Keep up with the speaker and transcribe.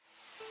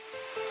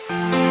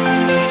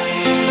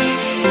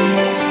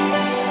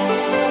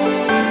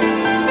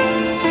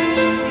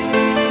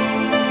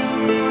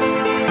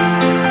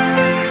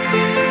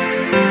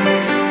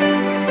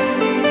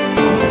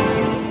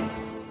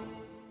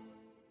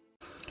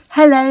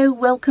Hello,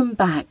 welcome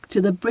back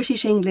to the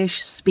British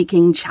English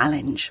Speaking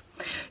Challenge.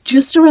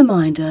 Just a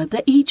reminder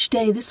that each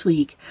day this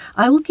week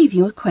I will give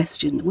you a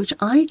question which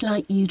I'd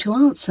like you to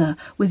answer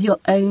with your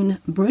own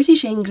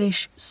British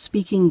English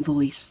speaking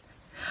voice.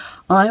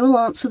 I will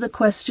answer the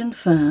question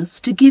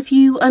first to give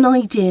you an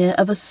idea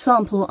of a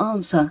sample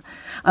answer.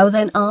 I will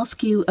then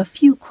ask you a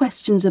few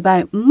questions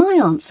about my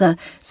answer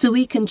so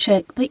we can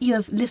check that you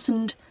have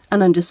listened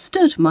and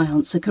understood my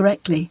answer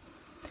correctly.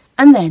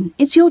 And then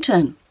it's your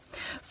turn.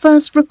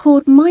 First,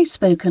 record my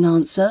spoken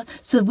answer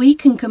so we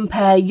can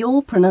compare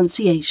your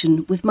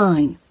pronunciation with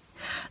mine.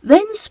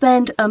 Then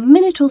spend a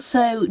minute or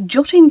so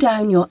jotting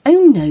down your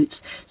own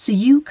notes so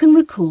you can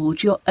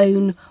record your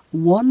own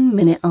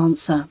 1-minute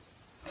answer.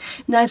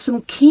 Now,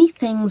 some key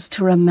things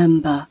to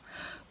remember,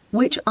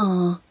 which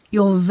are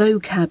your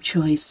vocab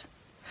choice,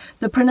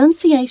 the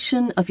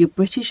pronunciation of your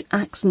British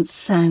accent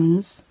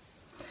sounds,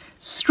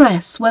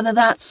 stress, whether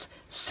that's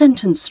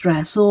sentence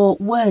stress or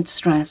word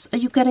stress. Are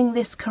you getting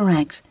this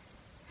correct?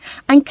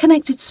 And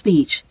connected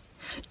speech.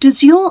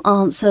 Does your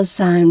answer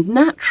sound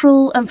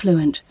natural and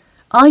fluent?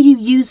 Are you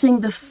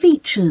using the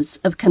features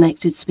of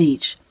connected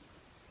speech?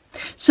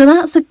 So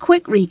that's a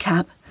quick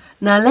recap.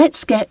 Now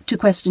let's get to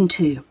question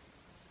 2.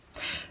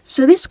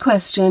 So this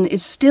question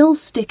is still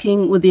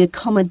sticking with the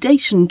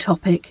accommodation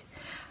topic,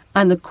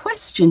 and the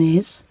question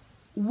is,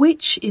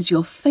 which is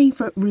your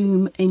favourite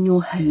room in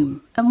your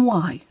home and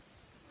why?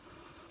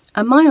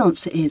 And my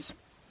answer is,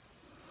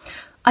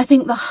 I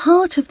think the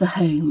heart of the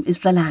home is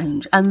the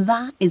lounge, and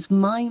that is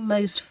my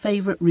most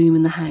favourite room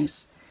in the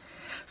house.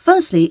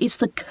 Firstly, it's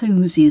the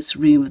cosiest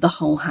room of the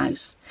whole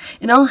house.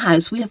 In our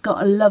house, we have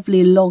got a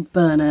lovely log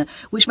burner,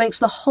 which makes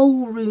the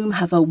whole room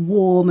have a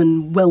warm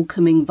and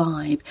welcoming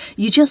vibe.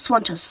 You just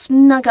want to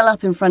snuggle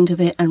up in front of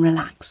it and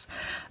relax.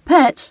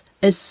 Pets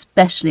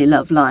especially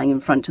love lying in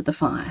front of the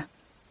fire.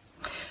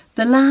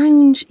 The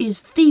lounge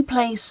is the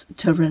place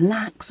to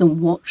relax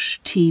and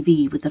watch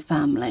TV with the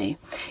family.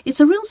 It's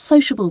a real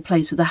sociable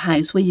place of the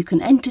house where you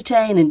can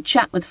entertain and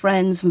chat with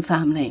friends and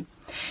family.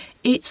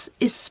 It's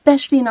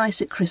especially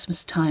nice at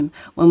Christmas time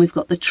when we've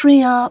got the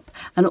tree up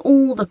and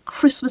all the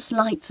Christmas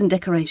lights and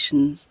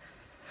decorations.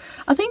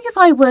 I think if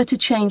I were to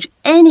change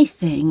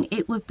anything,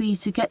 it would be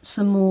to get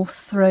some more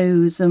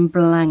throws and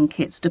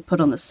blankets to put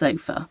on the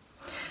sofa.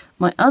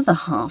 My other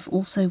half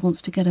also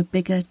wants to get a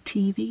bigger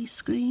TV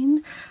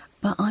screen,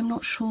 but I'm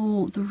not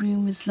sure the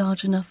room is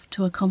large enough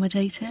to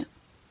accommodate it.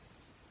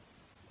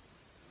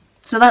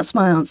 So that's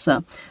my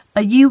answer.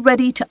 Are you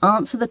ready to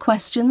answer the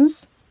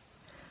questions?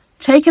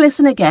 Take a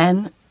listen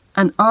again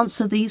and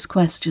answer these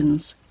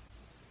questions.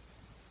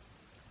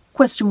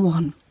 Question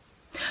 1.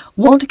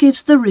 What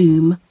gives the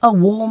room a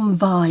warm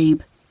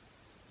vibe?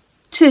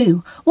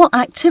 2. What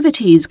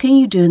activities can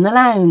you do in the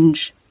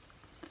lounge?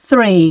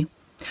 3.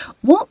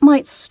 What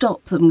might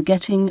stop them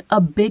getting a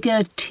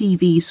bigger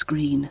TV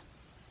screen?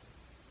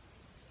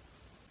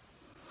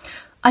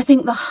 I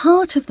think the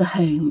heart of the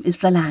home is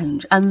the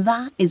lounge, and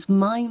that is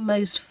my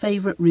most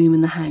favourite room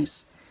in the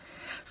house.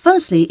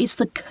 Firstly, it's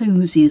the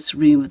cosiest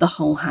room of the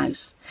whole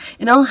house.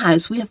 In our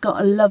house, we have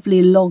got a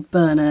lovely log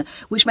burner,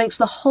 which makes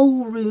the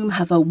whole room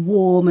have a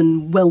warm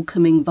and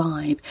welcoming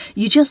vibe.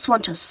 You just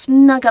want to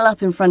snuggle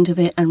up in front of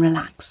it and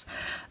relax.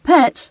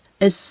 Pets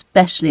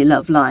especially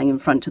love lying in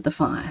front of the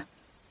fire.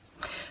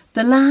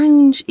 The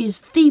lounge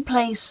is the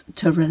place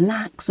to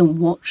relax and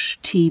watch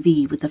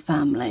TV with the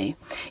family.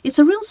 It's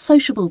a real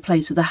sociable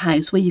place of the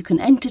house where you can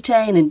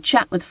entertain and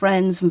chat with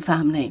friends and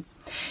family.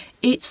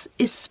 It's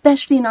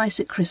especially nice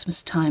at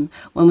Christmas time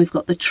when we've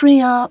got the tree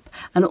up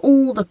and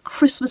all the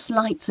Christmas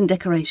lights and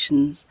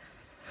decorations.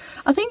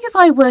 I think if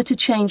I were to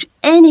change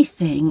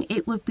anything,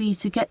 it would be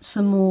to get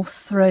some more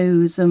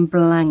throws and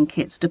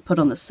blankets to put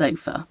on the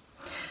sofa.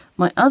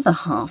 My other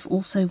half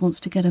also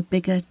wants to get a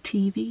bigger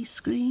TV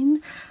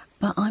screen,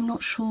 but I'm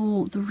not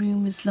sure the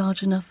room is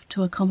large enough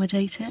to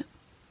accommodate it.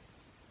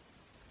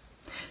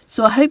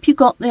 So I hope you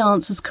got the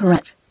answers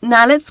correct.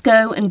 Now let's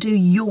go and do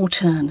your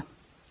turn.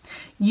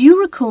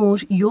 You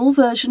record your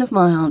version of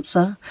my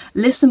answer,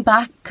 listen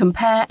back,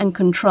 compare and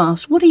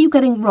contrast. What are you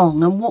getting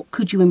wrong and what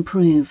could you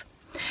improve?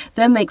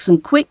 Then make some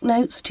quick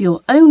notes to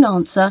your own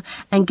answer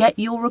and get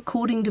your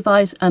recording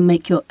device and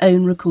make your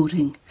own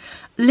recording.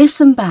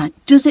 Listen back.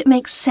 Does it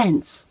make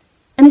sense?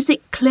 And is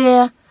it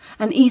clear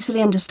and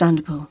easily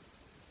understandable?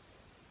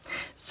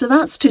 So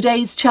that's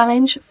today's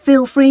challenge.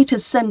 Feel free to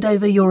send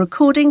over your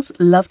recordings.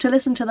 Love to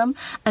listen to them.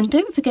 And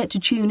don't forget to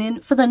tune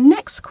in for the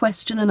next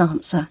question and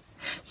answer.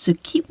 So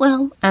keep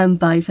well and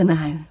bye for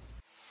now.